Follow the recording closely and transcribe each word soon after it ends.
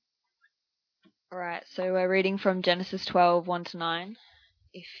Alright, so we're reading from Genesis 12, 1-9,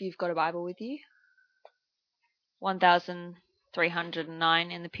 if you've got a Bible with you.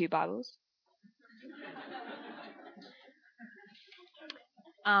 1309 in the Pew Bibles.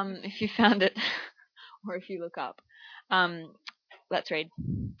 If you found it, or if you look up. Let's read.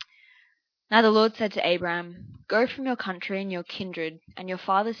 Now the Lord said to Abram, "Go from your country and your kindred and your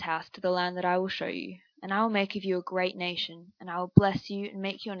father's house to the land that I will show you, and I will make of you a great nation, and I will bless you and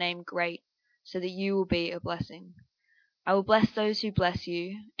make your name great, so that you will be a blessing. I will bless those who bless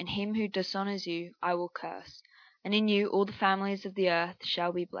you, and him who dishonors you I will curse, and in you all the families of the earth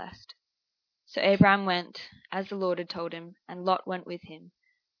shall be blessed." So Abram went, as the Lord had told him, and Lot went with him.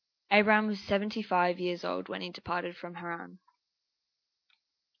 Abram was 75 years old when he departed from Haran.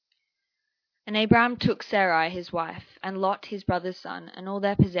 And Abram took Sarai his wife, and Lot his brother's son, and all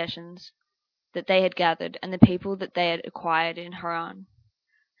their possessions that they had gathered, and the people that they had acquired in Haran.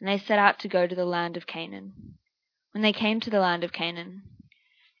 And they set out to go to the land of Canaan. When they came to the land of Canaan,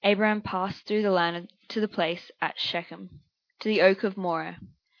 Abram passed through the land to the place at Shechem, to the oak of Moreh.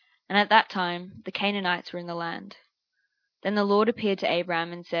 And at that time the Canaanites were in the land. Then the Lord appeared to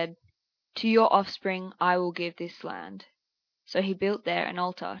Abram and said, "To your offspring I will give this land." So he built there an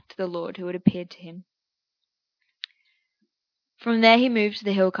altar to the Lord who had appeared to him. From there he moved to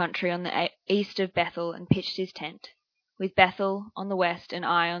the hill country on the east of Bethel and pitched his tent, with Bethel on the west and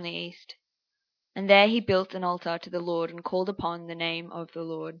Ai on the east. And there he built an altar to the Lord and called upon the name of the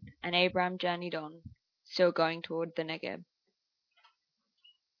Lord. And Abram journeyed on, still going toward the Negeb.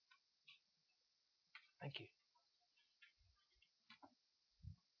 Thank you.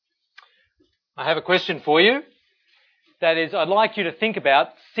 I have a question for you. That is, I'd like you to think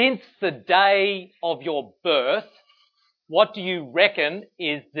about, since the day of your birth, what do you reckon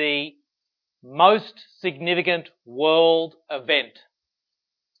is the most significant world event?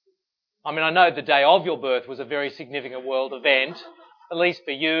 I mean, I know the day of your birth was a very significant world event, at least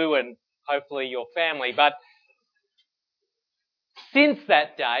for you and hopefully your family, but since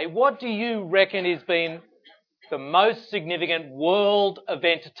that day, what do you reckon has been the most significant world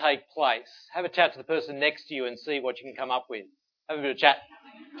event to take place? Have a chat to the person next to you and see what you can come up with. Have a bit of chat.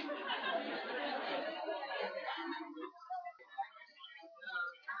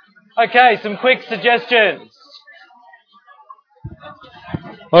 Okay, some quick suggestions.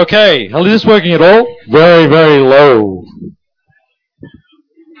 Okay, is this working at all? Very, very low.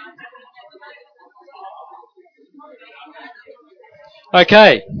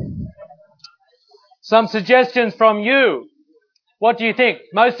 Okay. Some suggestions from you. What do you think?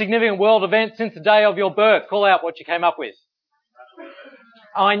 Most significant world event since the day of your birth. Call out what you came up with.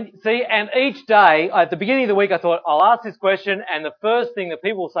 See, and each day, at the beginning of the week, I thought, I'll ask this question, and the first thing that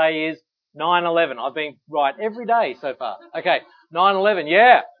people say is 9/11. I've been right every day so far. Okay, 9/11,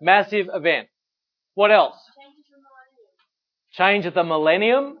 yeah, massive event. What else? Change of the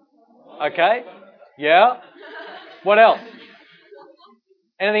millennium. Okay, yeah. What else?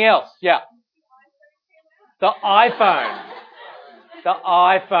 Anything else? Yeah. The iPhone. The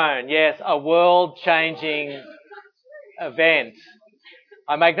iPhone, yes, a world-changing event.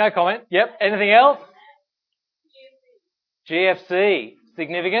 I make no comment. Yep. Anything else? GFC.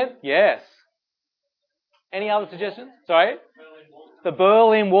 Significant? Yes. Any other suggestions? Sorry? The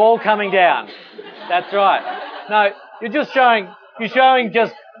Berlin Wall coming down. That's right. No, you're showing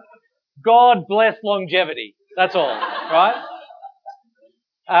just God bless longevity. That's all, right?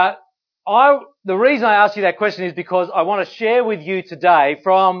 The reason I asked you that question is because I want to share with you today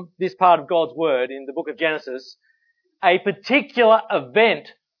from this part of God's Word in the book of Genesis a particular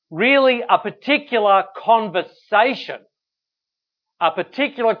event, really a particular conversation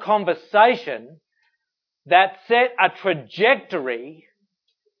that set a trajectory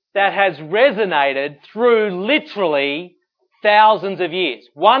that has resonated through literally thousands of years.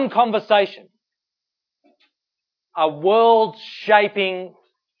 One conversation. A world-shaping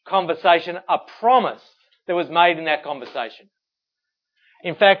conversation, a promise that was made in that conversation.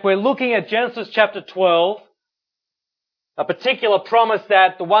 In fact, we're looking at Genesis chapter 12, a particular promise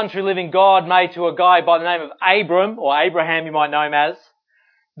that the one true living God made to a guy by the name of Abram, or Abraham you might know him as.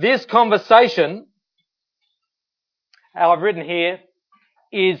 This conversation, how I've written here,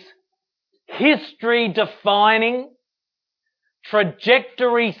 is history-defining,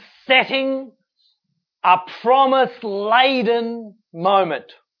 trajectory-setting, a promise-laden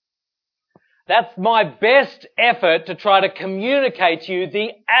moment. That's my best effort to try to communicate to you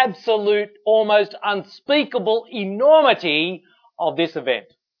the absolute, almost unspeakable enormity of this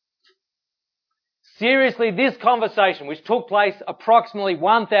event. Seriously, this conversation, which took place approximately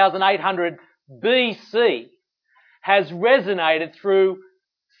 1800 BC, has resonated through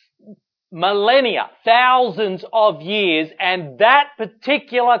millennia, thousands of years, and that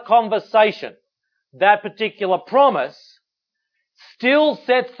particular conversation, that particular promise, still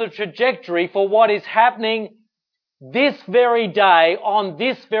sets the trajectory for what is happening this very day on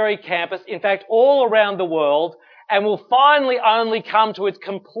this very campus, in fact all around the world, and will finally only come to its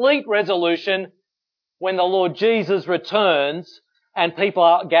complete resolution when the Lord Jesus returns and people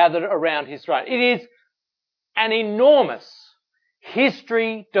are gathered around his throne. It is an enormous,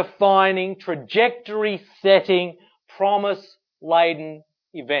 history-defining, trajectory-setting, promise-laden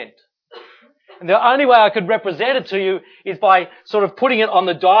event. And the only way I could represent it to you is by sort of putting it on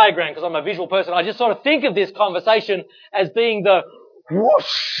the diagram, because I'm a visual person. I just sort of think of this conversation as being the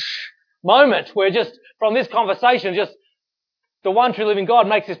whoosh moment where just from this conversation, just the one true living God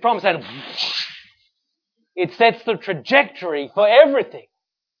makes this promise and it sets the trajectory for everything.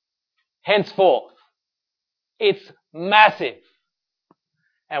 Henceforth, it's massive.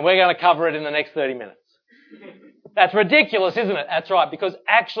 And we're going to cover it in the next 30 minutes. That's ridiculous, isn't it? That's right, because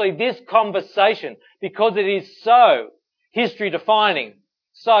actually this conversation, because it is so history defining,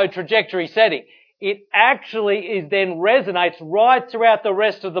 so trajectory setting, it actually is then resonates right throughout the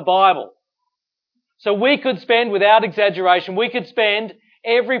rest of the Bible. So we could spend, without exaggeration, we could spend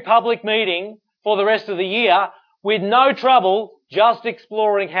every public meeting for the rest of the year with no trouble just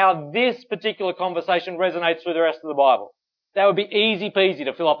exploring how this particular conversation resonates through the rest of the Bible. That would be easy peasy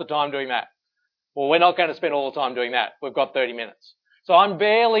to fill up the time doing that. Well, we're not going to spend all the time doing that. We've got 30 minutes. So I'm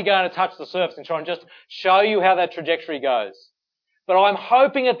barely going to touch the surface and try and just show you how that trajectory goes. But I'm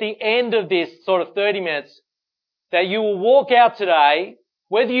hoping at the end of this sort of 30 minutes that you will walk out today,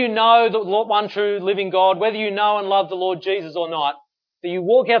 whether you know the one true living God, whether you know and love the Lord Jesus or not, that you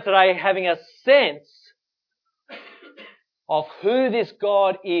walk out today having a sense of who this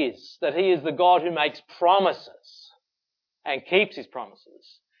God is, that he is the God who makes promises and keeps his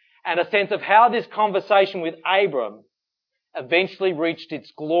promises, and a sense of how this conversation with Abram eventually reached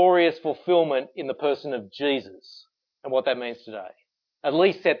its glorious fulfillment in the person of Jesus and what that means today. At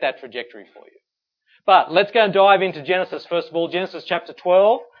least set that trajectory for you. But let's go and dive into Genesis first of all. Genesis chapter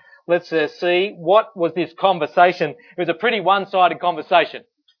 12. Let's see what was this conversation. It was a pretty one-sided conversation.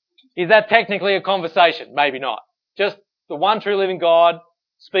 Is that technically a conversation? Maybe not. Just the one true living God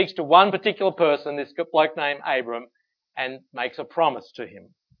speaks to one particular person, this bloke named Abram, and makes a promise to him.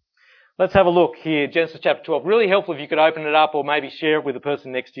 Let's have a look here, Genesis chapter 12. Really helpful if you could open it up or maybe share it with the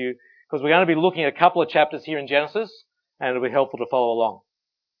person next to you, because we're going to be looking at a couple of chapters here in Genesis, and it'll be helpful to follow along.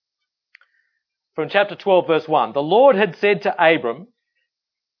 From chapter 12, verse 1. The Lord had said to Abram,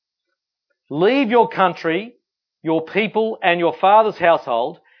 "Leave your country, your people, and your father's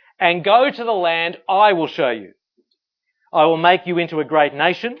household, and go to the land I will show you. I will make you into a great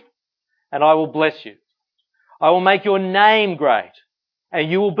nation, and I will bless you. I will make your name great,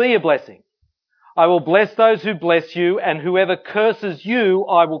 and you will be a blessing. I will bless those who bless you, and whoever curses you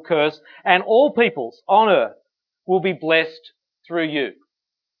I will curse, and all peoples on earth will be blessed through you."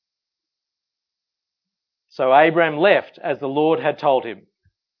 So Abram left as the Lord had told him,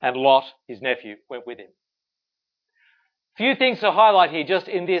 and Lot, his nephew, went with him. Few things to highlight here just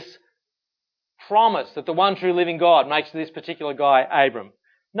in this promise that the one true living God makes to this particular guy, Abram.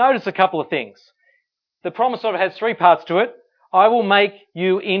 Notice a couple of things. The promise sort of has three parts to it. I will make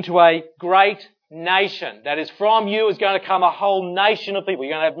you into a great nation. That is, from you is going to come a whole nation of people.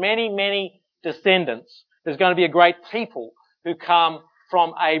 You're going to have many, many descendants. There's going to be a great people who come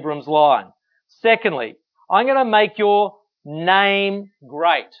from Abram's line. Secondly, I'm going to make your name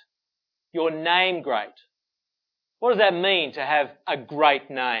great. Your name great. What does that mean to have a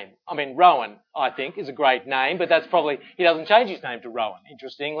great name? I mean, Rowan, I think, is a great name, but that's probably, he doesn't change his name to Rowan.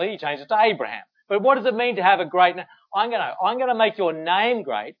 Interestingly, he changed it to Abraham. But what does it mean to have a great name? I'm going to make your name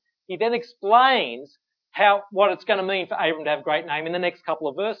great. He then explains what it's going to mean for Abram to have a great name in the next couple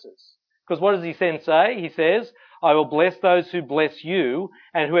of verses. Because what does he then say? He says, I will bless those who bless you,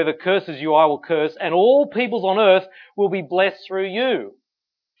 and whoever curses you I will curse, and all peoples on earth will be blessed through you.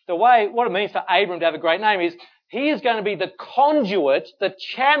 What it means for Abram to have a great name is he is going to be the conduit, the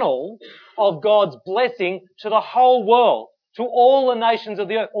channel of God's blessing to the whole world, to all the nations of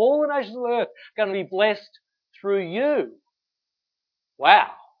the earth. All the nations of the earth are going to be blessed through you.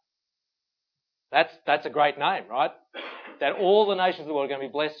 Wow. That's a great name, right? That all the nations of the world are going to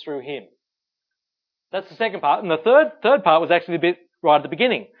be blessed through him. That's the second part. And the third part was actually the bit right at the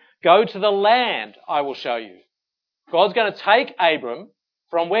beginning. Go to the land I will show you. God's going to take Abram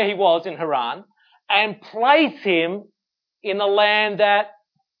from where he was in Haran and place him in the land that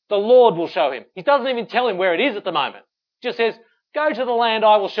the Lord will show him. He doesn't even tell him where it is at the moment. He just says, go to the land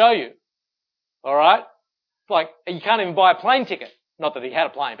I will show you. All right? It's like you can't even buy a plane ticket. Not that he had a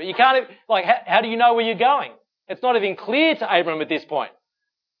plane, but you can't, how do you know where you're going? It's not even clear to Abram at this point.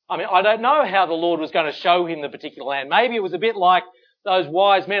 I mean, I don't know how the Lord was going to show him the particular land. Maybe it was a bit like those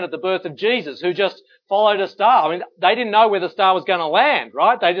wise men at the birth of Jesus who just followed a star. I mean, they didn't know where the star was going to land,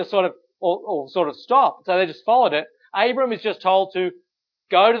 right? They just sort of stopped. So they just followed it. Abram is just told to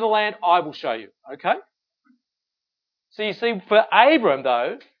go to the land I will show you. Okay? So you see, for Abram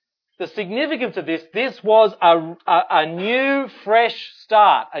though, the significance of this was a new, fresh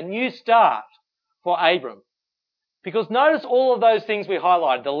start, a new start for Abram. Because notice all of those things we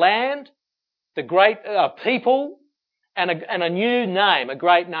highlighted, the land, the great people, and a new name, a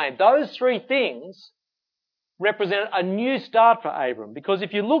great name. Those three things represent a new start for Abram. Because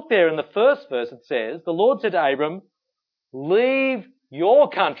if you look there in the first verse, it says, the Lord said to Abram, leave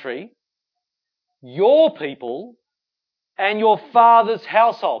your country, your people, and your father's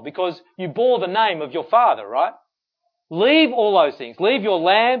household, because you bore the name of your father, right? Leave all those things. Leave your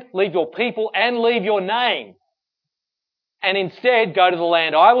land, leave your people, and leave your name. And instead, go to the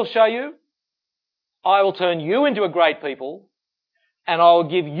land I will show you. I will turn you into a great people, and I will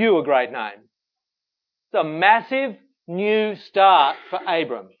give you a great name. It's a massive new start for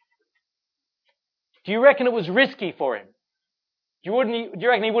Abram. Do you reckon it was risky for him? Do you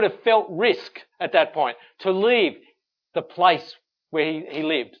reckon he would have felt risk at that point to leave the place where he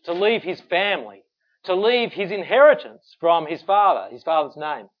lived, to leave his family, to leave his inheritance from his father's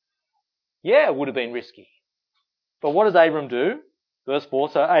name? Yeah, it would have been risky. But what does Abram do? Verse 4,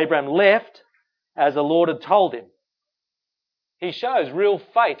 so Abram left as the Lord had told him. He shows real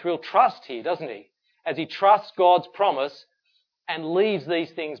faith, real trust here, doesn't he? As he trusts God's promise and leaves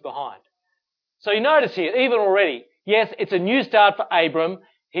these things behind. So you notice here, even already, yes, it's a new start for Abram.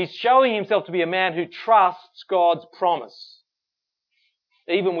 He's showing himself to be a man who trusts God's promise,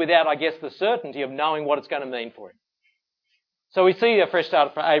 even without, I guess, the certainty of knowing what it's going to mean for him. So we see a fresh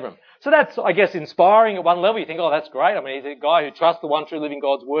start for Abram. So that's, I guess, inspiring at one level. You think, oh, that's great. I mean, he's a guy who trusts the one true living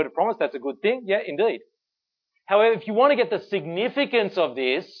God's word of promise. That's a good thing. Yeah, indeed. However, if you want to get the significance of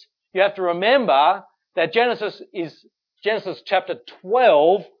this, you have to remember that Genesis chapter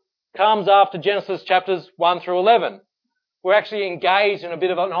 12 comes after Genesis chapters 1 through 11. We're actually engaged in a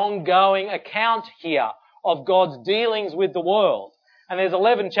bit of an ongoing account here of God's dealings with the world. And there's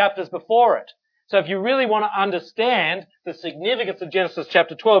 11 chapters before it. So if you really want to understand the significance of Genesis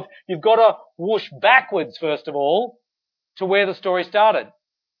chapter 12, you've got to whoosh backwards, first of all, to where the story started.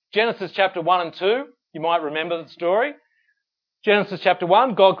 Genesis chapter 1 and 2, you might remember the story. Genesis chapter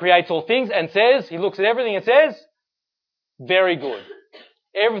 1, God creates all things and says, he looks at everything and says, very good.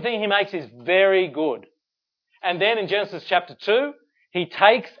 Everything he makes is very good. And then in Genesis chapter 2, he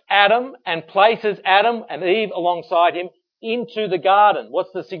takes Adam and places Adam and Eve alongside him into the garden. What's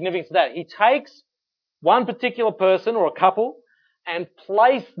the significance of that? He takes one particular person or a couple and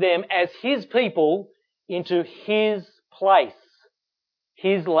places them as his people into his place,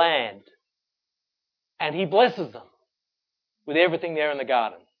 his land. And he blesses them with everything there in the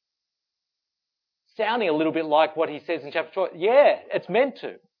garden. Sounding a little bit like what he says in chapter 12. Yeah, it's meant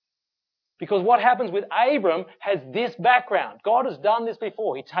to. Because what happens with Abram has this background. God has done this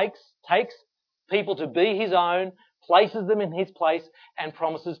before. He takes people to be his own, places them in his place, and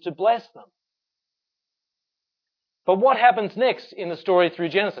promises to bless them. But what happens next in the story through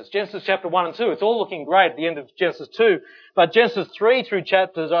Genesis? Genesis chapter 1 and 2, it's all looking great at the end of Genesis 2, but Genesis 3 through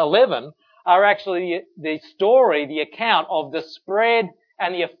chapters 11 are actually the story, the account of the spread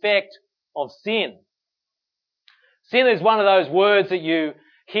and the effect of sin. Sin is one of those words that you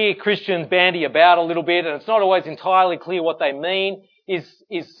hear Christians bandy about a little bit, and it's not always entirely clear what they mean. Is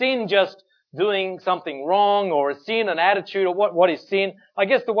sin just doing something wrong, or is sin an attitude, or what is sin? I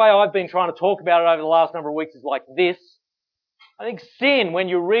guess the way I've been trying to talk about it over the last number of weeks is like this. I think sin, when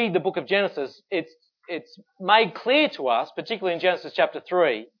you read the book of Genesis, it's made clear to us, particularly in Genesis chapter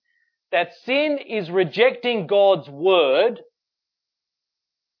 3, that sin is rejecting God's word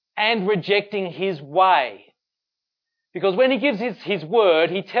and rejecting his way. Because when he gives his word,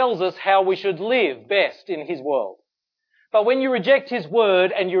 he tells us how we should live best in his world. But when you reject his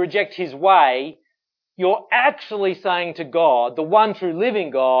word and you reject his way, you're actually saying to God, the one true living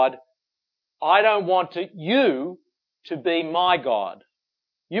God, I don't want you to be my God.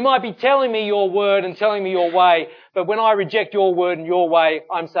 You might be telling me your word and telling me your way, but when I reject your word and your way,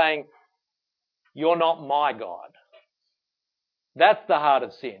 I'm saying, you're not my God. That's the heart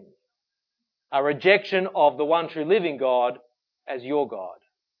of sin. A rejection of the one true living God as your God.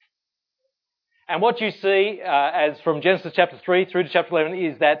 And what you see as from Genesis chapter 3 through to chapter 11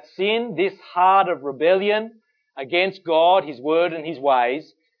 is that sin, this heart of rebellion against God, his word and his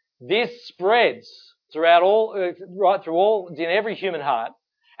ways, this spreads right through all, in every human heart,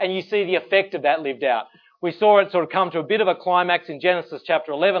 and you see the effect of that lived out. We saw it sort of come to a bit of a climax in Genesis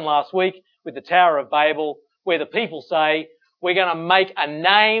chapter 11 last week with the Tower of Babel, where the people say, we're going to make a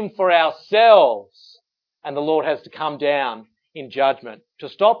name for ourselves, and the Lord has to come down in judgment to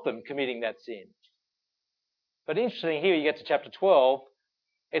stop them committing that sin. But interesting, here you get to chapter 12,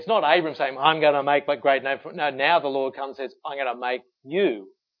 it's not Abram saying, I'm going to make a great name. No, now the Lord comes and says, I'm going to make you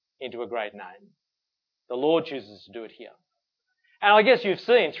into a great name. The Lord chooses to do it here. And I guess you've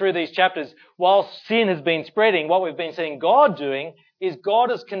seen through these chapters, while sin has been spreading, what we've been seeing God doing is God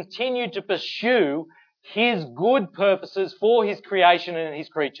has continued to pursue His good purposes for His creation and His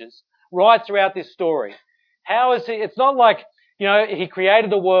creatures right throughout this story. How is He? It's not like, He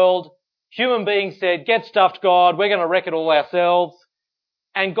created the world, human beings said, get stuffed, God, we're going to wreck it all ourselves.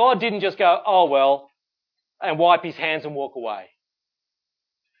 And God didn't just go, oh well, and wipe His hands and walk away.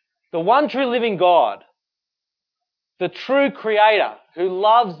 The one true living God, the true Creator who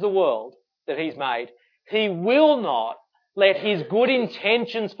loves the world that He's made, He will not let His good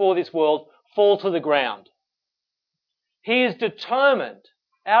intentions for this world fall to the ground. He is determined,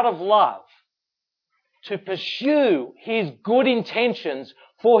 out of love, to pursue His good intentions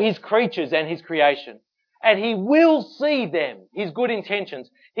for His creatures and His creation. And He will see them, His good intentions,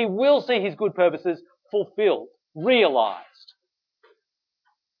 He will see His good purposes fulfilled, realised.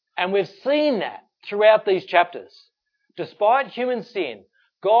 And we've seen that throughout these chapters. Despite human sin,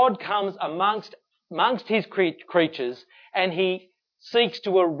 God comes amongst His creatures and He seeks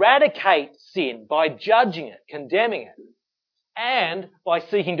to eradicate sin by judging it, condemning it, and by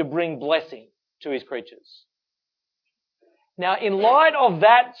seeking to bring blessing to His creatures. Now, in light of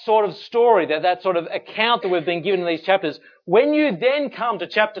that sort of story, that sort of account that we've been given in these chapters, when you then come to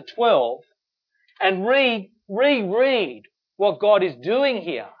chapter 12 and reread what God is doing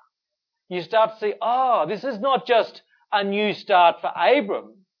here, you start to see, this is not just a new start for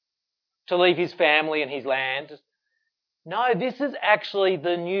Abram to leave his family and his land. No, this is actually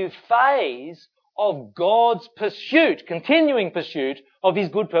the new phase of God's pursuit, continuing pursuit of His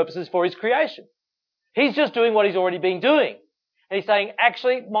good purposes for His creation. He's just doing what He's already been doing. And He's saying,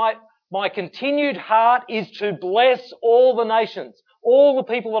 actually, my continued heart is to bless all the nations, all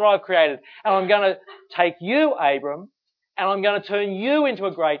the people that I've created. And I'm going to take you, Abram, and I'm going to turn you into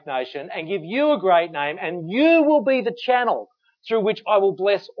a great nation and give you a great name, and you will be the channel through which I will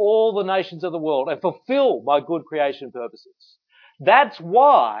bless all the nations of the world and fulfill my good creation purposes. That's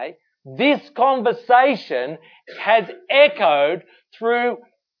why this conversation has echoed through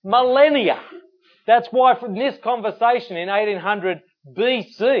millennia. That's why from this conversation in 1800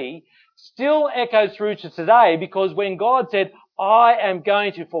 BC still echoes through to today, because when God said, I am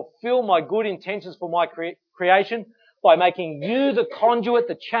going to fulfill my good intentions for my creation by making you the conduit,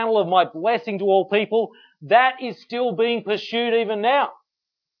 the channel of my blessing to all people, that is still being pursued even now.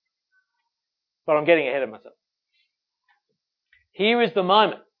 But I'm getting ahead of myself. Here is the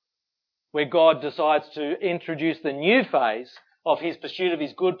moment where God decides to introduce the new phase of His pursuit of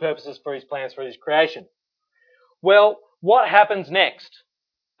His good purposes for His plans for His creation. Well, what happens next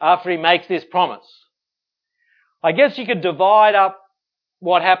after He makes this promise? I guess you could divide up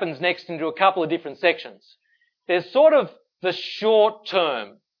what happens next into a couple of different sections. There's sort of the short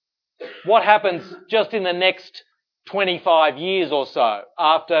term. What happens just in the next 25 years or so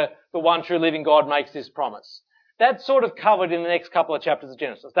after the one true living God makes this promise? That's sort of covered in the next couple of chapters of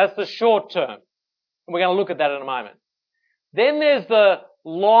Genesis. That's the short term. And we're going to look at that in a moment. Then there's the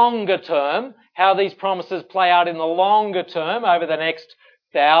longer term, how these promises play out in the longer term over the next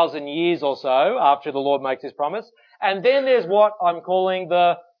 1,000 years or so after the Lord makes His promise. And then there's what I'm calling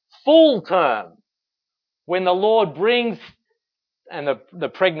the full term, when the Lord brings, and the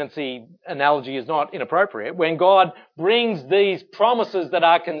pregnancy analogy is not inappropriate, when God brings these promises that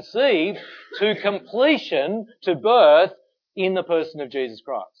are conceived to completion, to birth, in the person of Jesus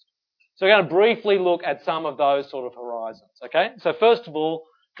Christ. So we're going to briefly look at some of those sort of horizons, okay? So first of all,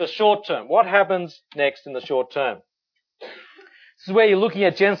 the short term. What happens next in the short term? This is where you're looking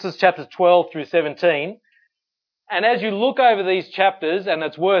at Genesis chapters 12 through 17. And as you look over these chapters, and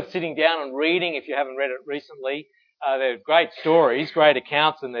it's worth sitting down and reading if you haven't read it recently, they're great stories, great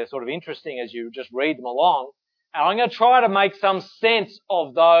accounts, and they're sort of interesting as you just read them along. And I'm going to try to make some sense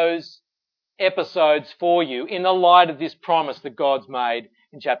of those episodes for you in the light of this promise that God's made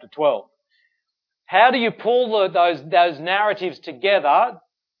in chapter 12. How do you pull those narratives together?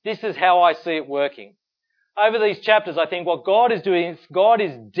 This is how I see it working. Over these chapters, I think what God is doing is God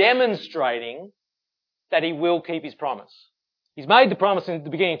is demonstrating that He will keep His promise. He's made the promise in the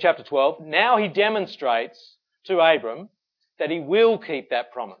beginning of chapter 12. Now He demonstrates to Abram that He will keep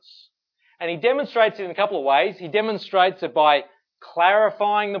that promise. And he demonstrates it in a couple of ways. He demonstrates it by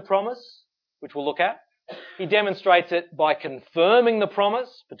clarifying the promise, which we'll look at. He demonstrates it by confirming the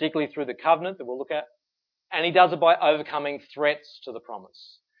promise, particularly through the covenant that we'll look at. And he does it by overcoming threats to the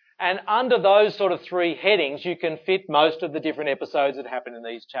promise. And under those sort of three headings, you can fit most of the different episodes that happen in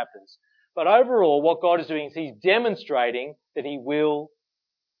these chapters. But overall, what God is doing is he's demonstrating that he will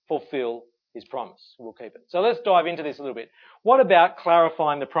fulfill his promise. We'll keep it. So let's dive into this a little bit. What about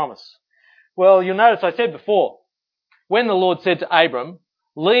clarifying the promise? Well, you'll notice I said before, when the Lord said to Abram,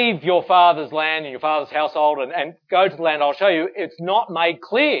 leave your father's land and your father's household and go to the land I'll show you, it's not made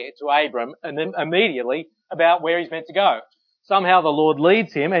clear to Abram and then immediately about where he's meant to go. Somehow the Lord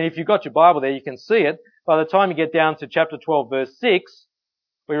leads him, and if you've got your Bible there, you can see it. By the time you get down to chapter 12, verse 6,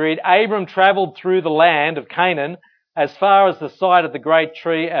 we read, Abram travelled through the land of Canaan as far as the site of the great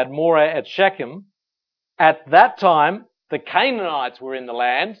tree at Moreh at Shechem. At that time, the Canaanites were in the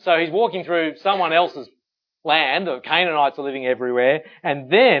land, so he's walking through someone else's land. The Canaanites are living everywhere.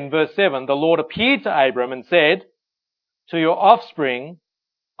 And then, verse 7, the Lord appeared to Abram and said, to your offspring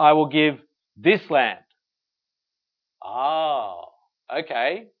I will give this land. Oh,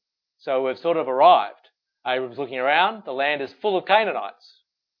 okay. So we've sort of arrived. Abram's looking around. The land is full of Canaanites.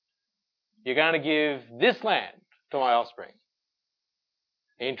 You're going to give this land to my offspring.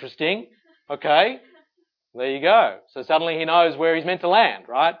 Interesting. Okay. There you go. So suddenly he knows where he's meant to land,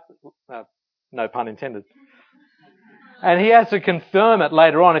 right? No pun intended. And he has to confirm it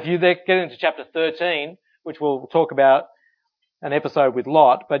later on. If you get into chapter 13, which we'll talk about an episode with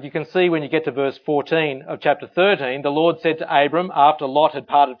Lot, but you can see when you get to verse 14 of chapter 13, the Lord said to Abram, after Lot had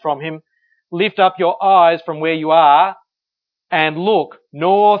parted from him, lift up your eyes from where you are and look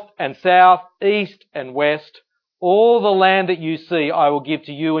north and south, east and west. All the land that you see I will give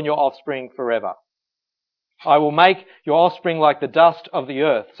to you and your offspring forever. I will make your offspring like the dust of the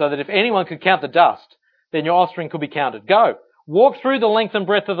earth, so that if anyone could count the dust, then your offspring could be counted. Go, walk through the length and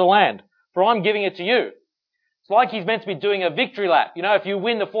breadth of the land, for I'm giving it to you. It's like he's meant to be doing a victory lap. You know, if you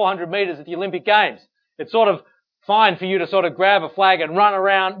win the 400 metres at the Olympic Games, it's sort of fine for you to sort of grab a flag and run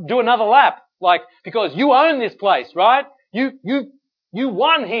around, do another lap, like, because you own this place, right? You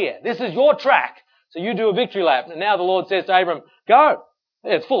won here. This is your track. So you do a victory lap. And now the Lord says to Abram, go.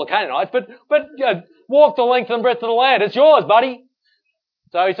 It's full of Canaanites, but walk the length and breadth of the land. It's yours, buddy.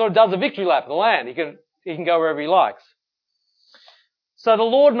 So he sort of does a victory lap of the land. He can go wherever he likes. So the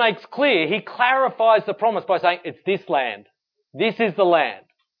Lord makes clear, he clarifies the promise by saying, it's this land. This is the land.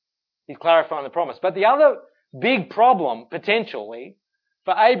 He's clarifying the promise. But the other big problem, potentially,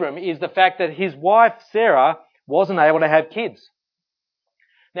 for Abram is the fact that his wife, Sarah, wasn't able to have kids.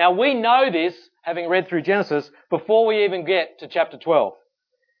 Now, we know this, having read through Genesis, before we even get to chapter 12.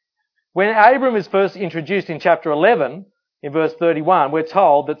 When Abram is first introduced in chapter 11, in verse 31, we're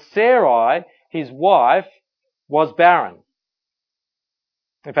told that Sarai, his wife, was barren.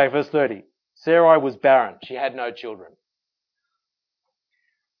 In fact, verse 30, Sarai was barren. She had no children.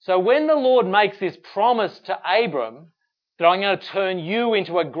 So when the Lord makes this promise to Abram that I'm going to turn you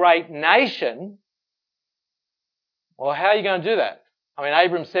into a great nation, well, how are you going to do that? I mean,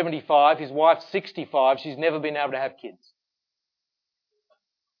 Abram's 75, his wife's 65, she's never been able to have kids.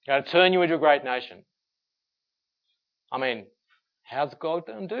 I'm going to turn you into a great nation. I mean, how's God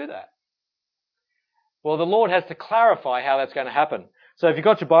going to do that? Well, the Lord has to clarify how that's going to happen. So if you've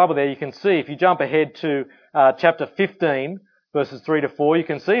got your Bible there, you can see, if you jump ahead to chapter 15, verses 3 to 4, you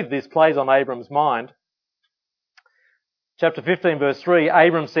can see this plays on Abram's mind. Chapter 15, verse 3,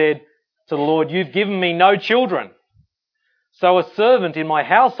 Abram said to the Lord, you've given me no children, so a servant in my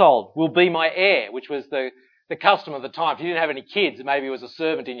household will be my heir, which was the custom of the time. If you didn't have any kids, maybe it was a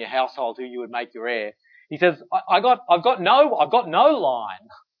servant in your household who you would make your heir. He says, I've got no line,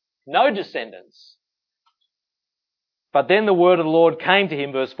 no descendants. But then the word of the Lord came to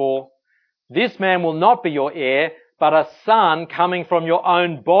him, verse 4, this man will not be your heir, but a son coming from your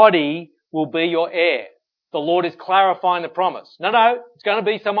own body will be your heir. The Lord is clarifying the promise. No, it's going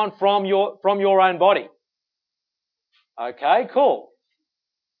to be someone from your own body. Okay, cool.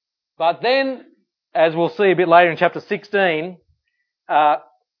 But then, as we'll see a bit later in chapter 16,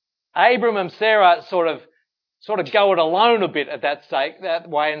 Abram and Sarah sort of go it alone a bit at that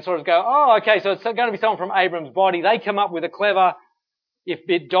way and sort of go, oh, okay, so it's going to be someone from Abram's body. They come up with a clever, if a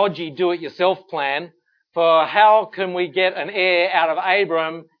bit dodgy, do-it-yourself plan for how can we get an heir out of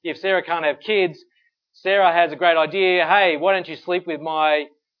Abram if Sarah can't have kids. Sarah has a great idea. Hey, why don't you sleep with my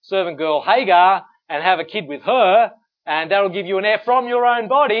servant girl Hagar and have a kid with her, and that'll give you an heir from your own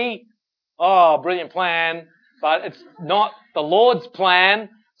body. Oh, brilliant plan. But it's not the Lord's plan.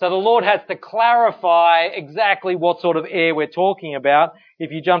 So the Lord has to clarify exactly what sort of heir we're talking about.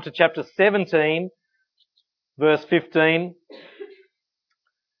 If you jump to chapter 17, verse 15,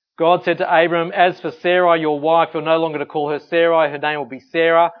 God said to Abram, "As for Sarai, your wife, you're no longer to call her Sarai, her name will be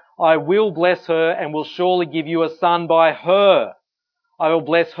Sarah. I will bless her and will surely give you a son by her. I will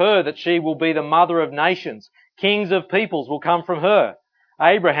bless her that she will be the mother of nations. Kings of peoples will come from her."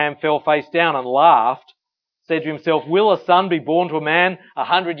 Abraham fell face down and laughed, said to himself, "Will a son be born to a man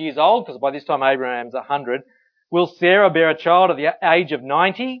 100 years old?" Because by this time Abraham's 100. "Will Sarah bear a child at the age of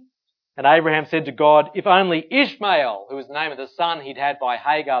 90? And Abraham said to God, "If only Ishmael," who was the name of the son he'd had by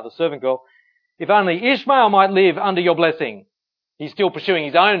Hagar, the servant girl, "if only Ishmael might live under your blessing." He's still pursuing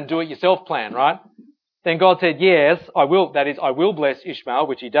his own do-it-yourself plan, right? Then God said, "Yes, I will, that is, I will bless Ishmael,"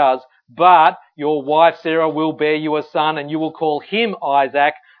 which he does, "but your wife Sarah will bear you a son and you will call him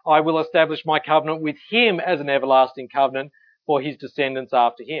Isaac. I will establish my covenant with him as an everlasting covenant for his descendants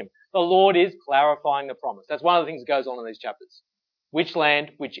after him." The Lord is clarifying the promise. That's one of the things that goes on in these chapters. Which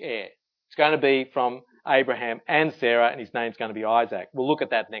land, which heir? It's going to be from Abraham and Sarah, and his name's going to be Isaac. We'll look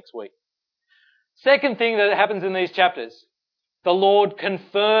at that next week. Second thing that happens in these chapters, the Lord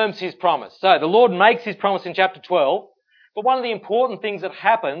confirms his promise. So the Lord makes his promise in chapter 12, but one of the important things that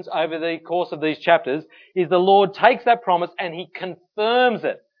happens over the course of these chapters is the Lord takes that promise and he confirms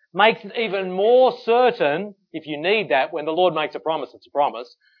it, makes it even more certain. If you need that, when the Lord makes a promise, it's a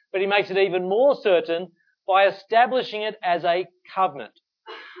promise, but he makes it even more certain by establishing it as a covenant.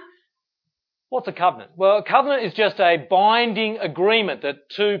 What's a covenant? Well, a covenant is just a binding agreement that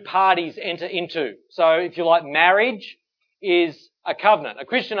two parties enter into. So if you like, marriage is a covenant. A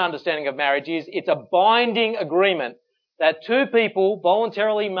Christian understanding of marriage is it's a binding agreement that two people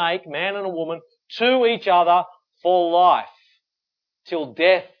voluntarily make, man and a woman, to each other for life, till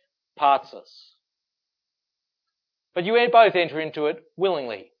death parts us. But you both enter into it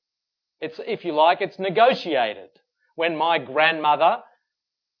willingly. It's, if you like, it's negotiated. When my grandmother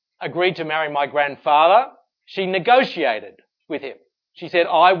agreed to marry my grandfather, she negotiated with him. She said,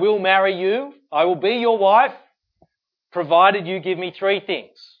 "I will marry you, I will be your wife, provided you give me three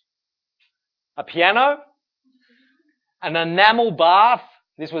things. A piano, an enamel bath,"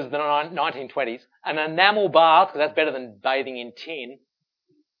 this was the 1920s, "an enamel bath," because that's better than bathing in tin,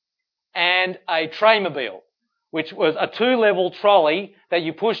 "and a traymobile," which was a 2-level trolley that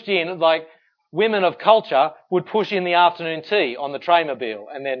you pushed in, like women of culture would push in the afternoon tea on the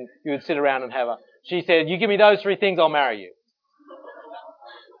traymobile, and then you would sit around and have a... She said, "You give me those three things, I'll marry you."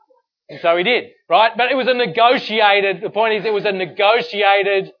 And so he did, right? But it was a negotiated, the point is it was a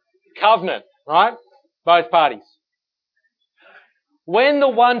negotiated covenant, right? Both parties. When the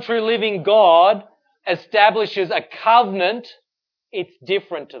one true living God establishes a covenant, it's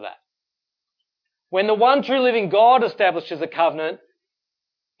different to that. When the one true living God establishes a covenant,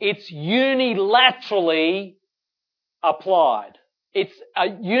 it's unilaterally applied. It's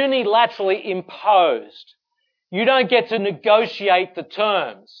unilaterally imposed. You don't get to negotiate the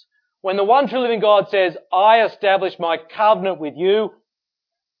terms. When the one true living God says, "I establish my covenant with you,"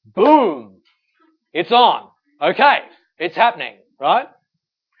 boom, it's on. Okay, it's happening, right?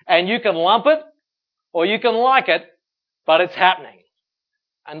 And you can lump it or you can like it, but it's happening.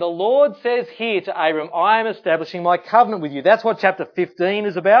 And the Lord says here to Abram, "I am establishing my covenant with you." That's what chapter 15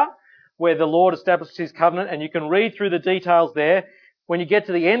 is about, where the Lord establishes his covenant, and you can read through the details there. When you get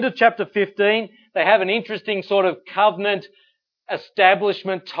to the end of chapter 15, they have an interesting sort of covenant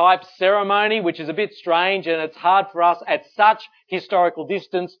establishment type ceremony, which is a bit strange, and it's hard for us at such historical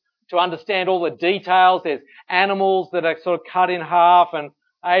distance to understand all the details. There's animals that are sort of cut in half, and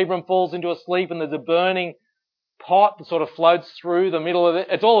Abram falls into a sleep, and there's a burning pot that sort of floats through the middle of it.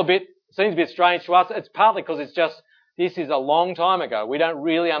 It's all seems a bit strange to us. It's partly because it's just, this is a long time ago. We don't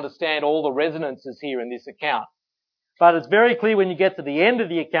really understand all the resonances here in this account. But it's very clear when you get to the end of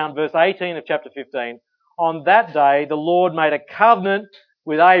the account, verse 18 of chapter 15, "On that day the Lord made a covenant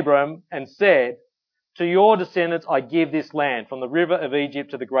with Abram and said, 'To your descendants I give this land, from the river of Egypt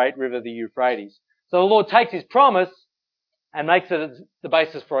to the great river, the Euphrates.'" So the Lord takes his promise and makes it the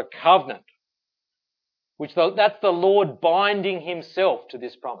basis for a covenant. That's the Lord binding himself to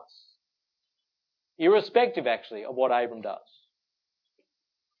this promise, irrespective actually of what Abram does.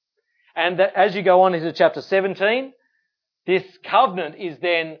 And that as you go on into chapter 17, this covenant is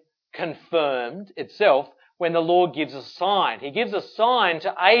then confirmed itself when the Lord gives a sign. He gives a sign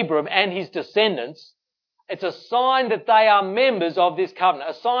to Abram and his descendants. It's a sign that they are members of this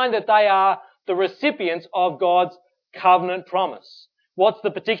covenant, a sign that they are the recipients of God's covenant promise. What's the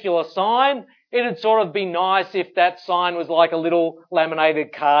particular sign? It'd sort of be nice if that sign was like a little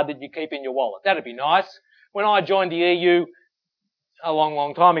laminated card that you keep in your wallet. That'd be nice. When I joined the EU a long,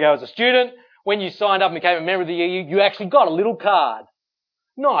 long time ago as a student, when you signed up and became a member of the EU, you actually got a little card.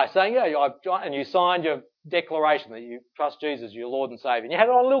 Nice, saying, and you signed your declaration that you trust Jesus as your Lord and Saviour. And you had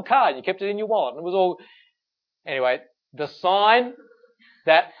it on a little card and you kept it in your wallet. And it was all... Anyway, the sign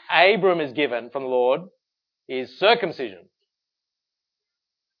that Abram is given from the Lord is circumcision.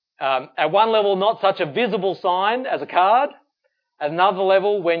 At one level, not such a visible sign as a card. At another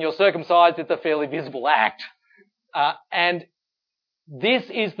level, when you're circumcised, it's a fairly visible act. And this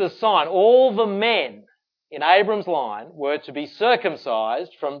is the sign. All the men in Abram's line were to be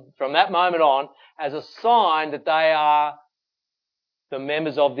circumcised from that moment on as a sign that they are the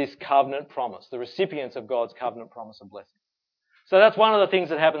members of this covenant promise, the recipients of God's covenant promise of blessing. So that's one of the things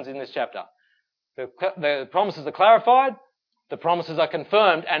that happens in this chapter. The promises are clarified, the promises are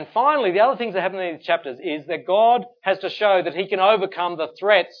confirmed, and finally the other things that happen in these chapters is that God has to show that he can overcome the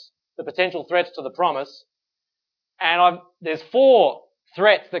threats, the potential threats to the promise. And there's 4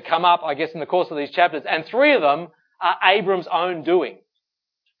 threats that come up, I guess, in the course of these chapters, and 3 of them are Abram's own doing.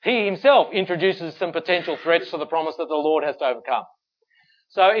 He himself introduces some potential threats to the promise that the Lord has to overcome.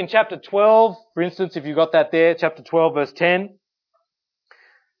 So in chapter 12, for instance, if you've got that there, chapter 12, verse 10,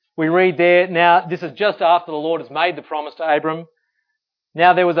 we read there, now this is just after the Lord has made the promise to Abram.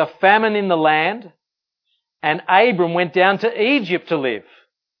 Now there was a famine in the land, and Abram went down to Egypt to live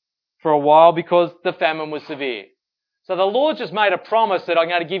for a while because the famine was severe. So the Lord just made a promise that I'm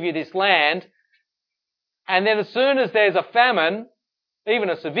going to give you this land, and then as soon as there's a famine, even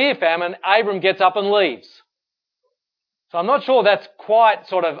a severe famine, Abram gets up and leaves. So I'm not sure that's quite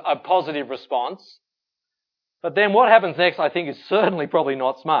sort of a positive response. But then what happens next, I think, is certainly probably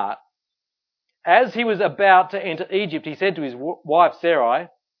not smart. As he was about to enter Egypt, he said to his wife Sarai,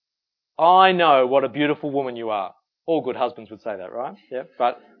 I know what a beautiful woman you are. All good husbands would say that, right? Yeah,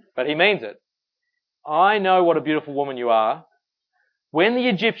 but he means it. I know what a beautiful woman you are. When the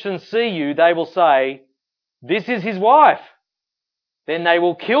Egyptians see you, they will say, this is his wife. Then they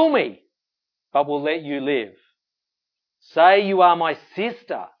will kill me, but will let you live. Say you are my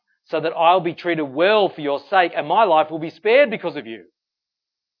sister, so that I'll be treated well for your sake, and my life will be spared because of you.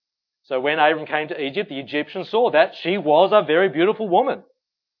 So when Abram came to Egypt, the Egyptians saw that she was a very beautiful woman.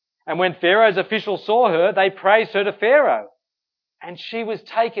 And when Pharaoh's officials saw her, they praised her to Pharaoh. And she was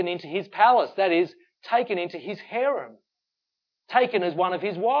taken into his palace, that is, taken into his harem, taken as one of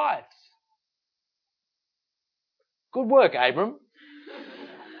his wives. Good work, Abram.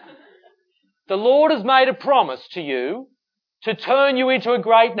 The Lord has made a promise to you to turn you into a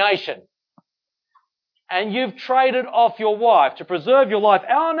great nation. And you've traded off your wife to preserve your life.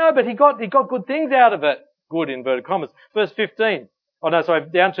 Oh no, but he got good things out of it. Good, inverted commas. Verse 15. Oh no, sorry,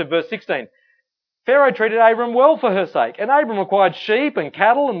 down to verse 16. Pharaoh treated Abram well for her sake. And Abram acquired sheep and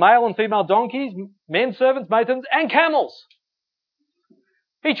cattle and male and female donkeys, men servants, maidservants, and camels.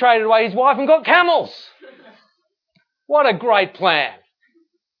 He traded away his wife and got camels. What a great plan.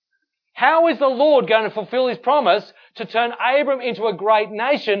 How is the Lord going to fulfill his promise to turn Abram into a great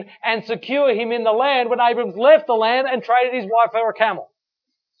nation and secure him in the land when Abram's left the land and traded his wife for a camel?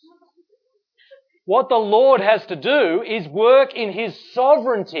 What the Lord has to do is work in his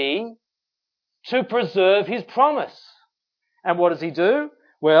sovereignty to preserve his promise. And what does he do?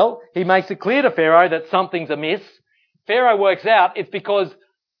 Well, he makes it clear to Pharaoh that something's amiss. Pharaoh works out it's because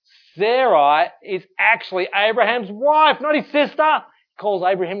Sarai is actually Abraham's wife, not his sister. Calls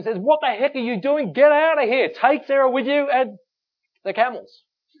Abraham and says, what the heck are you doing? Get out of here. Take Sarah with you and the camels.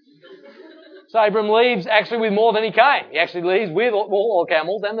 So Abram leaves actually with more than he came. He actually leaves with all the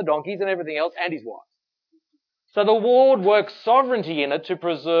camels and the donkeys and everything else and his wife. So the Lord works sovereignty in it to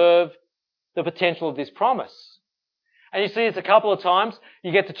preserve the potential of this promise. And you see this a couple of times.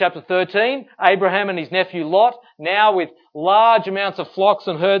 You get to chapter 13, Abraham and his nephew Lot, now with large amounts of flocks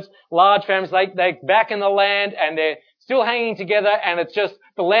and herds, large families, they're back in the land and they're still hanging together, and it's just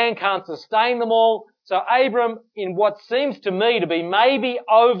the land can't sustain them all. So Abram, in what seems to me to be maybe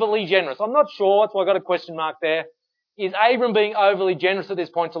overly generous, I'm not sure, that's why I got a question mark there, is Abram being overly generous at this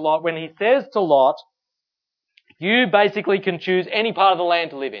point to Lot when he says to Lot, you basically can choose any part of the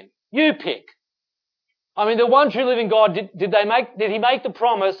land to live in. You pick. I mean, the one true living God, did he make the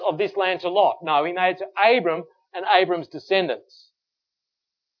promise of this land to Lot? No, he made it to Abram and Abram's descendants.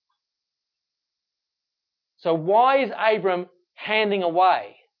 So why is Abram handing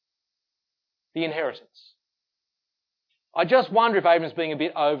away the inheritance? I just wonder if Abram's being a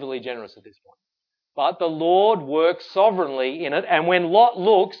bit overly generous at this point. But the Lord works sovereignly in it, and when Lot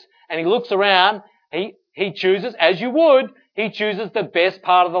looks, and he looks around, he chooses, as you would, he chooses the best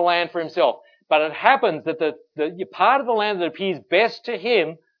part of the land for himself. But it happens that the part of the land that appears best to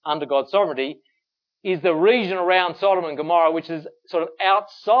him under God's sovereignty is the region around Sodom and Gomorrah, which is sort of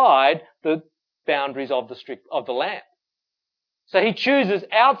outside the boundaries of the land. So he chooses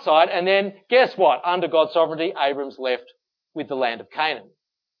outside, and then guess what? Under God's sovereignty, Abram's left with the land of Canaan.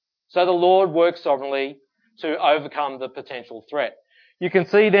 So the Lord works sovereignly to overcome the potential threat. You can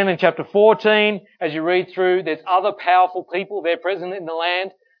see then in chapter 14, as you read through, there's other powerful people. They're present in the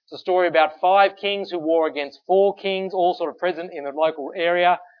land. It's a story about 5 kings who war against 4 kings, all sort of present in the local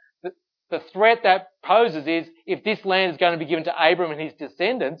area. The threat that poses is, if this land is going to be given to Abram and his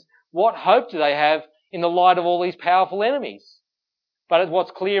descendants, what hope do they have in the light of all these powerful enemies? But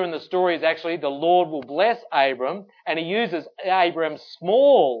what's clear in the story is actually the Lord will bless Abram, and he uses Abram's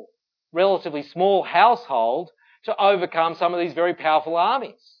relatively small household to overcome some of these very powerful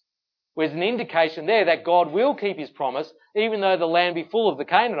armies. There's an indication there that God will keep his promise, even though the land be full of the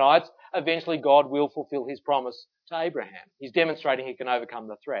Canaanites, eventually God will fulfill his promise to Abraham. He's demonstrating he can overcome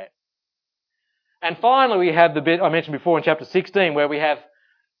the threat. And finally, we have the bit I mentioned before in chapter 16, where we have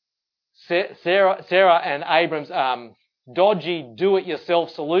Sarah and Abram's dodgy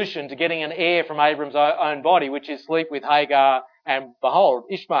do-it-yourself solution to getting an heir from Abram's own body, which is sleep with Hagar and, behold,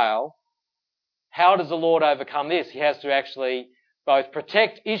 Ishmael. How does the Lord overcome this? He has to actually both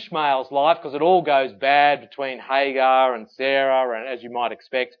protect Ishmael's life, because it all goes bad between Hagar and Sarah, and as you might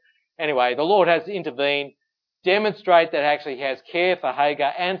expect. Anyway, the Lord has to intervene, demonstrate that actually he has care for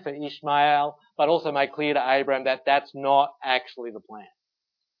Hagar and for Ishmael, but also make clear to Abram that that's not actually the plan.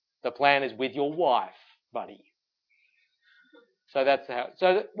 The plan is with your wife, buddy. So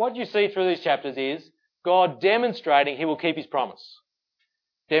what you see through these chapters is God demonstrating he will keep his promise.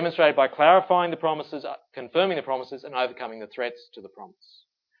 Demonstrated by clarifying the promises, confirming the promises, and overcoming the threats to the promise.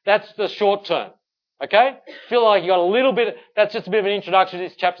 That's the short term. Okay? Feel like you got a little bit, that's just a bit of an introduction to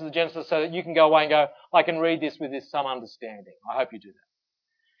this chapter of Genesis so that you can go away and go, I can read this with some understanding. I hope you do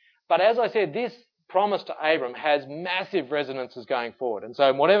that. But as I said, this promise to Abram has massive resonances going forward. And so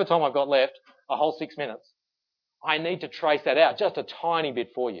in whatever time I've got left, a whole 6 minutes, I need to trace that out just a tiny bit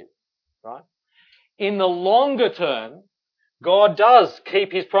for you. Right? In the longer term, God does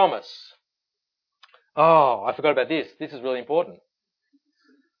keep his promise. Oh, I forgot about this. This is really important.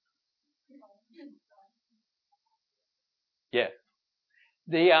 Yeah.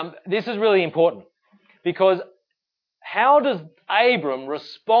 This is really important because how does Abram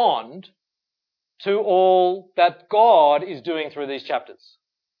respond to all that God is doing through these chapters?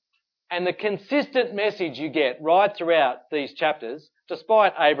 And the consistent message you get right throughout these chapters,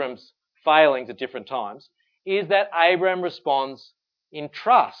 despite Abram's failings at different times, is that Abram responds in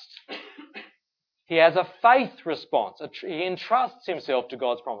trust. He has a faith response. He entrusts himself to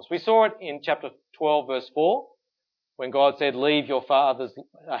God's promise. We saw it in chapter 12, verse 4, when God said, leave your father's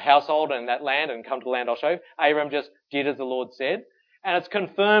household and that land and come to the land I'll show you. Abram just did as the Lord said. And it's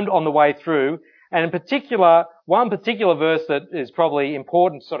confirmed on the way through. And in particular, one particular verse that is probably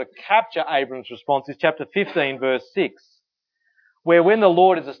important to sort of capture Abram's response is chapter 15, verse 6, where when the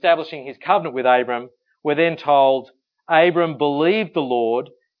Lord is establishing his covenant with Abram, we're then told, Abram believed the Lord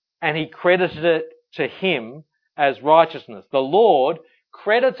and he credited it to him as righteousness. The Lord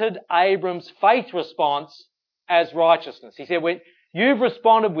credited Abram's faith response as righteousness. He said, when you've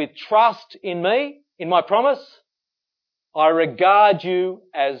responded with trust in me, in my promise, I regard you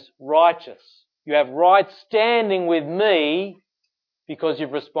as righteous. You have right standing with me because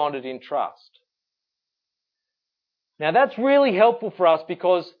you've responded in trust. Now that's really helpful for us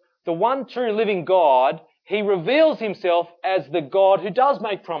because the one true living God, he reveals himself as the God who does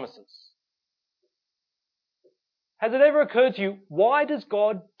make promises. Has it ever occurred to you, why does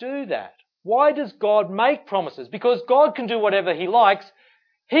God do that? Why does God make promises? Because God can do whatever he likes.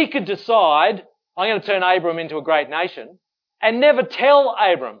 He could decide, I'm going to turn Abram into a great nation, and never tell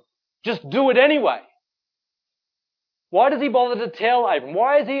Abram, just do it anyway. Why does he bother to tell Abram?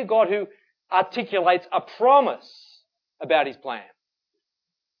 Why is he a God who articulates a promise about his plan?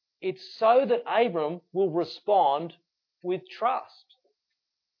 It's so that Abram will respond with trust.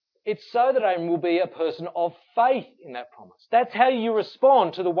 It's so that Abram will be a person of faith in that promise. That's how you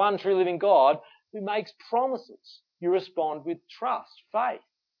respond to the one true living God who makes promises. You respond with trust, faith.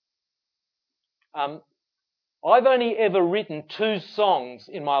 I've only ever written 2 songs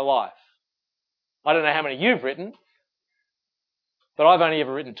in my life. I don't know how many you've written, but I've only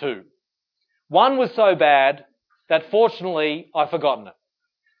ever written 2. One was so bad that fortunately I've forgotten it.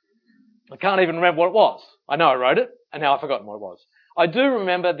 I can't even remember what it was. I know I wrote it, and now I've forgotten what it was. I do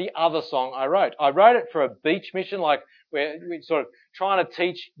remember the other song I wrote. I wrote it for a beach mission, like where we're sort of trying to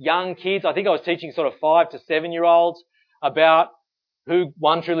teach young kids. I think I was teaching sort of 5 to 7-year-olds about who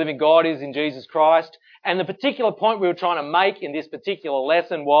one true living God is in Jesus Christ. And the particular point we were trying to make in this particular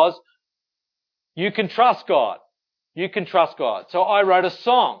lesson was, You can trust God. You can trust God. So I wrote a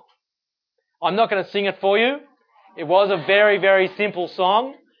song. I'm not going to sing it for you. It was a very, very simple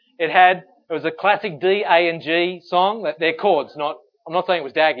song. It was a classic D, A and G song. They're chords, I'm not saying it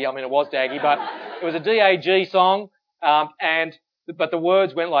was Daggy. I mean, it was Daggy, but it was a D, A, G song. But the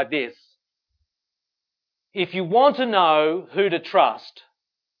words went like this. If you want to know who to trust,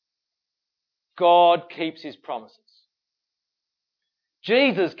 God keeps his promises.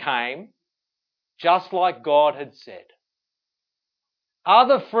 Jesus came just like God had said.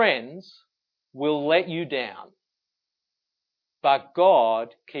 Other friends will let you down, but God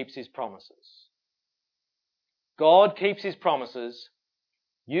keeps his promises. God keeps his promises.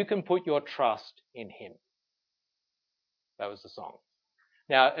 You can put your trust in him. That was the song.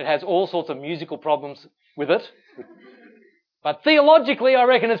 Now, it has all sorts of musical problems with it, but theologically, I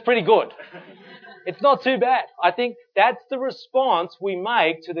reckon it's pretty good. It's not too bad. I think that's the response we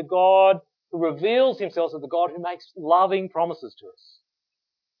make to the God who reveals himself as the God who makes loving promises to us.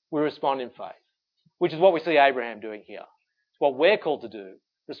 We respond in faith, which is what we see Abraham doing here. It's what we're called to do,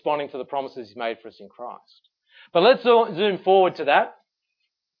 responding to the promises he's made for us in Christ. But let's zoom forward to that.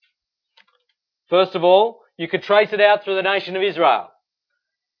 First of all, you could trace it out through the nation of Israel.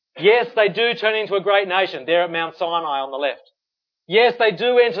 Yes, they do turn into a great nation there at Mount Sinai on the left. Yes, they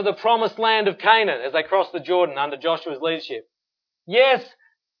do enter the promised land of Canaan as they cross the Jordan under Joshua's leadership. Yes,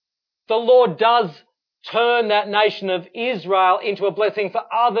 the Lord does turn that nation of Israel into a blessing for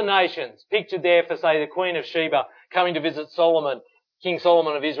other nations. Pictured there for, say, the Queen of Sheba coming to visit Solomon, King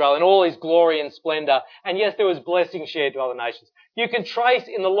Solomon of Israel, in all his glory and splendour. And yes, there was blessing shared to other nations. You can trace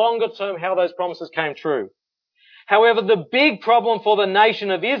in the longer term how those promises came true. However, the big problem for the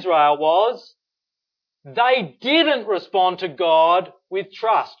nation of Israel was they didn't respond to God with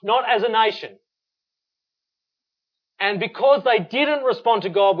trust, not as a nation. And because they didn't respond to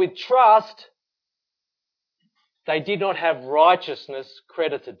God with trust, they did not have righteousness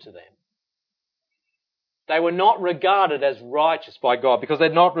credited to them. They were not regarded as righteous by God because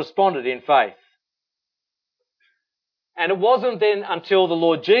they'd not responded in faith. And it wasn't then until the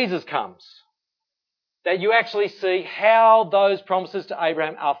Lord Jesus comes that you actually see how those promises to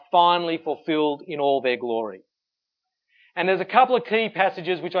Abraham are finally fulfilled in all their glory. And there's a couple of key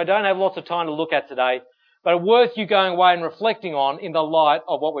passages which I don't have lots of time to look at today, but are worth you going away and reflecting on in the light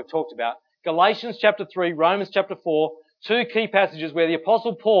of what we've talked about. Galatians chapter 3, Romans chapter 4, two key passages where the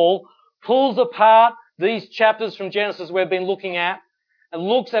Apostle Paul pulls apart these chapters from Genesis we've been looking at and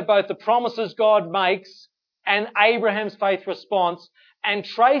looks at both the promises God makes and Abraham's faith response and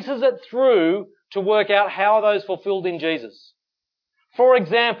traces it through to work out how are those fulfilled in Jesus. For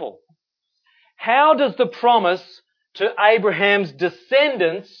example, how does the promise to Abraham's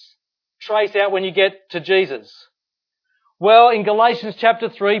descendants trace out when you get to Jesus? Well, in Galatians chapter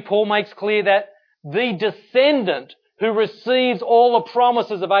 3, Paul makes clear that the descendant who receives all the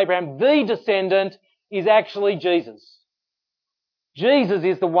promises of Abraham, the descendant is actually Jesus. Jesus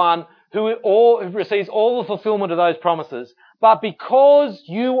is the one who receives all the fulfillment of those promises. But because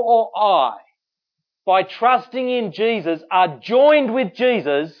you or I, by trusting in Jesus, are joined with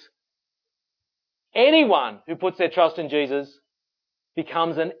Jesus, anyone who puts their trust in Jesus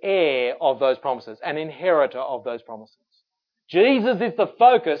becomes an heir of those promises, an inheritor of those promises. Jesus is the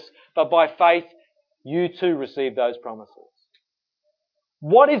focus, but by faith, you too receive those promises.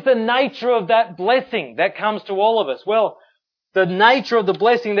 What is the nature of that blessing that comes to all of us? Well, the nature of the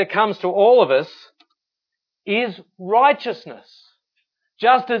blessing that comes to all of us is righteousness.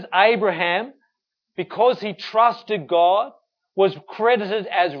 Just as Abraham, because he trusted God, was credited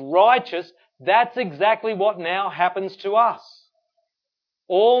as righteous, that's exactly what now happens to us.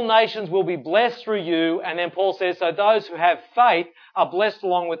 All nations will be blessed through you, and then Paul says, so those who have faith are blessed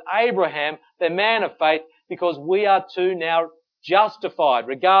along with Abraham, the man of faith, because we are too now justified,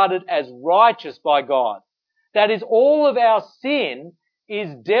 regarded as righteous by God. That is, all of our sin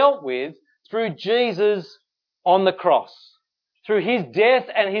is dealt with through Jesus on the cross. Through his death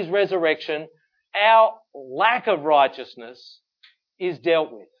and his resurrection, our lack of righteousness is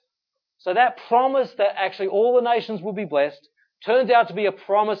dealt with. So that promise that actually all the nations will be blessed turns out to be a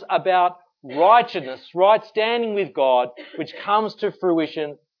promise about righteousness, right standing with God, which comes to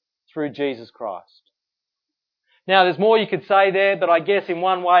fruition through Jesus Christ. Now, there's more you could say there, but I guess in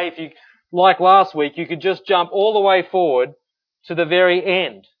one way, if you, like last week, you could just jump all the way forward to the very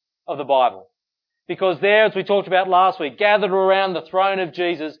end of the Bible. Because there, as we talked about last week, gathered around the throne of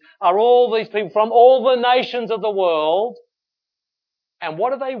Jesus are all these people from all the nations of the world. And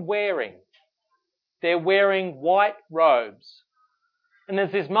what are they wearing? They're wearing white robes. And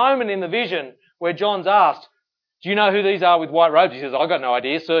there's this moment in the vision where John's asked, do you know who these are with white robes? He says, I've got no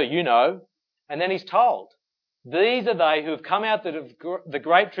idea, sir, you know. And then he's told, these are they who have come out of the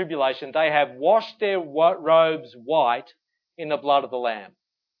great tribulation. They have washed their robes white in the blood of the Lamb.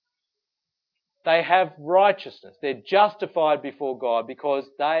 They have righteousness. They're justified before God because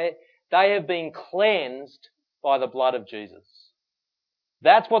they have been cleansed by the blood of Jesus.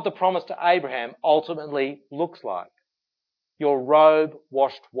 That's what the promise to Abraham ultimately looks like. Your robe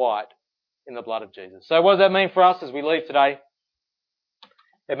washed white in the blood of Jesus. So what does that mean for us as we leave today?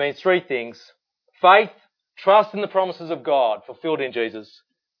 It means three things. Faith, trust in the promises of God fulfilled in Jesus.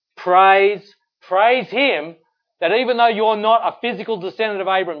 Praise Him that even though you're not a physical descendant of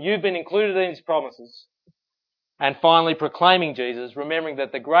Abraham, you've been included in His promises. And finally, proclaiming Jesus, remembering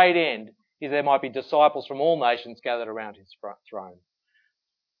that the great end is there might be disciples from all nations gathered around His throne.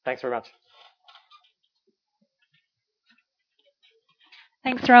 Thanks very much.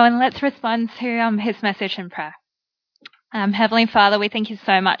 Thanks, Rowan. Let's respond to his message in prayer. Heavenly Father, we thank you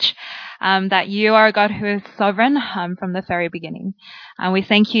so much that you are a God who is sovereign from the very beginning. We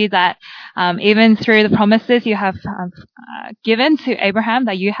thank you that even through the promises you have given to Abraham,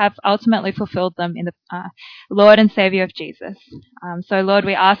 that you have ultimately fulfilled them in the Lord and Saviour of Jesus. So, Lord,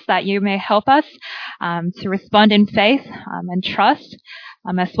 we ask that you may help us to respond in faith and trust,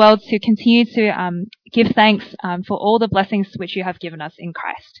 as well to continue to give thanks for all the blessings which you have given us in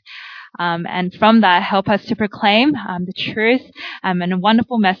Christ. And from that, help us to proclaim the truth and a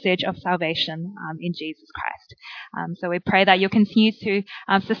wonderful message of salvation in Jesus Christ. So we pray that you'll continue to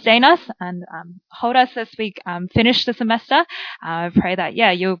sustain us and hold us as we finish the semester. I pray that,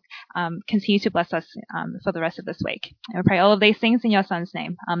 you'll continue to bless us for the rest of this week. And we pray all of these things in your Son's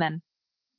name. Amen.